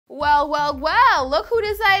Well, look who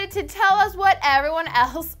decided to tell us what everyone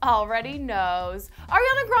else already knows.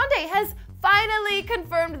 Ariana Grande has finally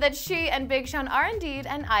confirmed that she and Big Sean are indeed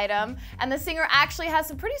an item, and the singer actually has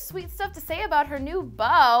some pretty sweet stuff to say about her new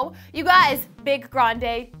beau. You guys, Big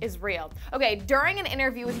Grande is real. Okay, during an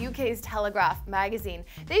interview with UK's Telegraph magazine,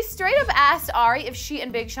 they straight up asked Ari if she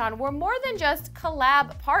and Big Sean were more than just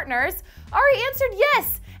collab partners. Ari answered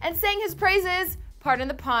yes, and sang his praises, pardon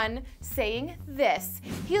the pun, saying this: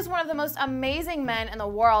 "He is one of the most amazing men in the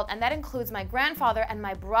world, and that includes my grandfather and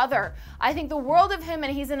my brother. I think the world of him,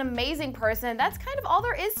 and he's an amazing person. That's kind of all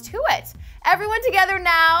there is to it." Everyone together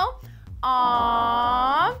now?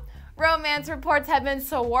 Aww. Romance reports have been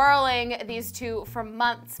swirling these two for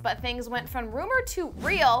months, but things went from rumor to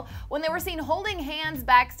real when they were seen holding hands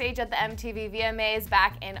backstage at the MTV VMAs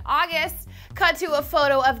back in August. Cut to a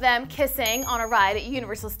photo of them kissing on a ride at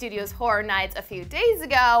Universal Studios Horror Nights a few days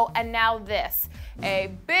ago, and now this.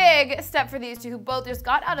 A big step for these two who both just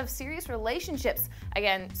got out of serious relationships.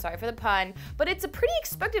 Again, sorry for the pun, but it's a pretty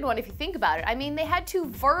expected one if you think about it. I mean, they had to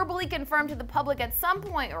verbally confirm to the public at some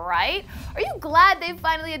point, right? Are you glad they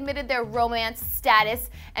finally admitted their romance status?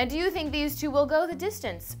 And do you think these two will go the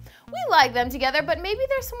distance? We like them together, but maybe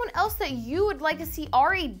there's someone else that you would like to see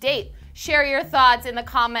Ari date. Share your thoughts in the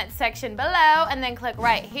comment section below, and then click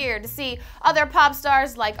right here to see other pop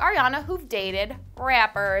stars like Ariana who've dated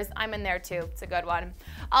rappers. I'm in there too, it's a good one.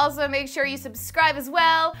 Also, make sure you subscribe as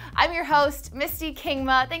well. I'm your host, Misty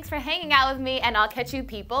Kingma. Thanks for hanging out with me, and I'll catch you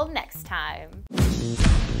people next time.